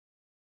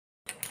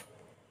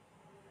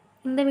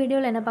இந்த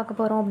வீடியோவில் என்ன பார்க்க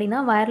போகிறோம் அப்படின்னா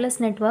வயர்லெஸ்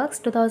நெட்வொர்க்ஸ்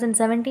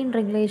 2017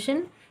 ரெகுலேஷன்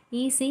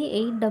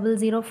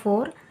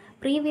EC8004.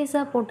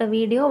 ப்ரீவியஸாக போட்ட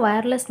வீடியோ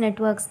வயர்லெஸ்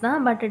நெட்வொர்க்ஸ் தான்,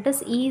 but it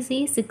is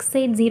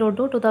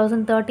EC6802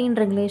 2013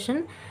 regulation.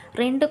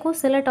 ரெண்டுக்கும்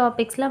சில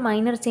டாபிக்ஸில்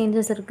மைனர்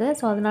சேஞ்சஸ் இருக்குது.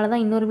 ஸோ அதனால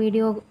தான் இன்னொரு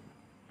வீடியோ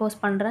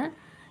போஸ்ட் பண்ணுறேன்.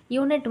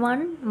 யூனிட்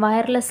 1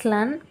 வயர்லெஸ்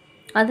லேன்,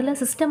 அதில்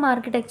system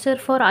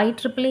architecture for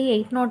IEEE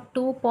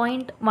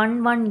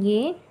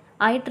 802.11a,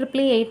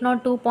 IEEE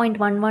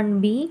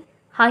 802.11b,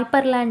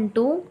 HyperLAN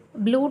 2,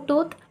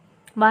 Bluetooth,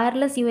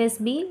 wireless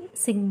USB,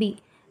 chickpea,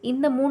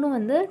 இந்த மூணு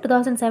வந்து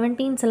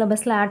 2017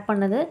 சிலபஸில் ஆட்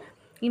பண்ணது.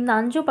 இந்த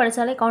 5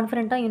 படித்தாலே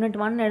கான்ஃபிடென்ட்டாக யூனிட்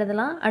 1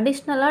 எழுதலாம்.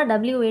 அடிஷ்னலாக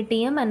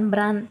WATM அண்ட்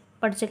பிரான்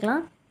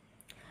படிச்சுக்கலாம்.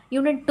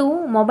 யூனிட் 2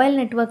 மொபைல்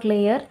நெட்வொர்க்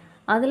லேயர்,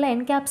 அதில்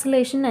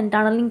encapsulation and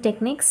tunnelling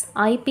techniques,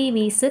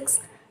 IPv6,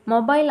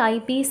 mobile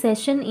IP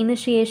session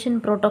initiation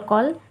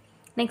protocol.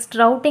 Next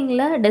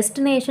ரவுட்டிங்கில்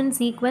destination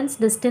sequence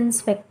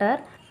distance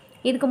vector.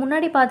 இதுக்கு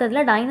முன்னாடி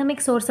பார்த்ததில்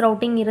டைனமிக் சோர்ஸ்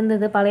ரவுட்டிங்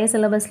இருந்தது பழைய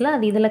சிலபஸில்,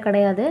 அது இதில்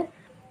கிடையாது.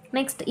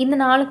 நெக்ஸ்ட் இந்த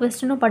 4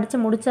 கொஸ்டினும் படித்து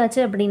முடிச்சாச்சு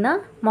அப்படின்னா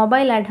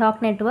mobile ad hoc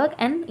network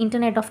and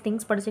internet of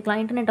things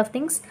படிச்சுக்கலாம். இன்டர்நெட் ஆஃப்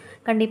திங்ஸ்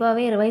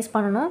கண்டிப்பாகவே ரிவைஸ்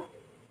பண்ணணும்.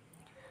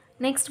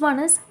 Next one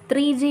is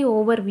 3G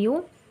overview,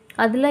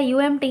 அதில்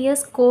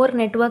UMTS core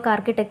network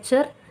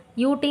architecture,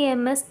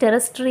 UTMS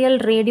terrestrial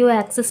radio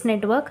access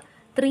network,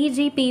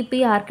 3GPP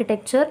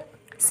architecture,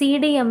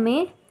 CDMA,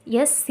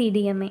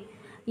 SCDMA.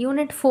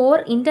 Unit 4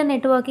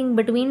 Internetworking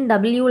between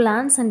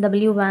WLANs and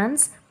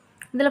WWANs.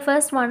 The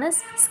first one is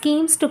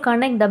schemes to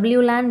connect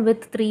WLAN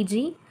with 3G,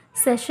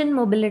 session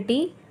mobility,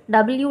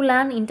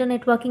 WLAN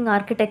internetworking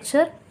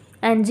architecture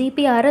and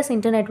GPRS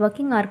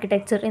internetworking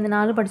architecture. இந்த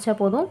 4 படிச்சா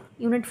போதும்.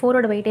 Unit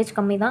 4ஓட weightage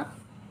கம்மி தான்.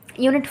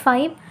 Unit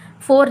 5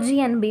 4G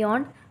and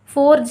beyond.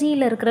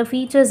 4Gயில் இருக்கிற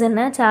features என்ன,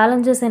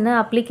 challenges என்ன,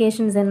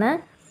 applications என்ன,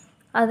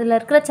 அதில்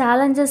இருக்கிற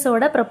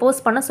சேலஞ்சஸோட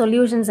ப்ரப்போஸ் பண்ண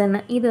சொல்யூஷன்ஸ் என்ன,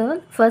 இது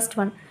first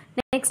one.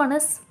 Next one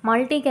is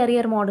multi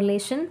carrier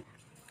modulation,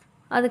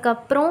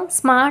 அதுக்கப்புறம்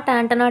ஸ்மார்ட்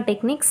ஆண்டனா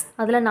டெக்னிக்ஸ்,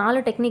 அதில்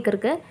 4 டெக்னிக்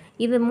இருக்குது.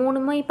 இது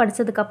மூணுமே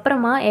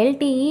படித்ததுக்கப்புறமா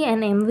LTE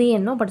அண்ட்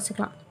MVNO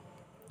படிச்சுக்கலாம்.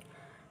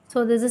 So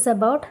this is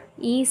about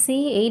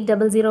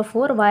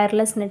EC8004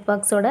 wireless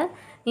நெட்வொர்க்ஸோட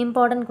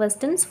important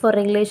questions for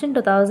regulation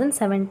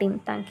 2017.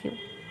 Thank you.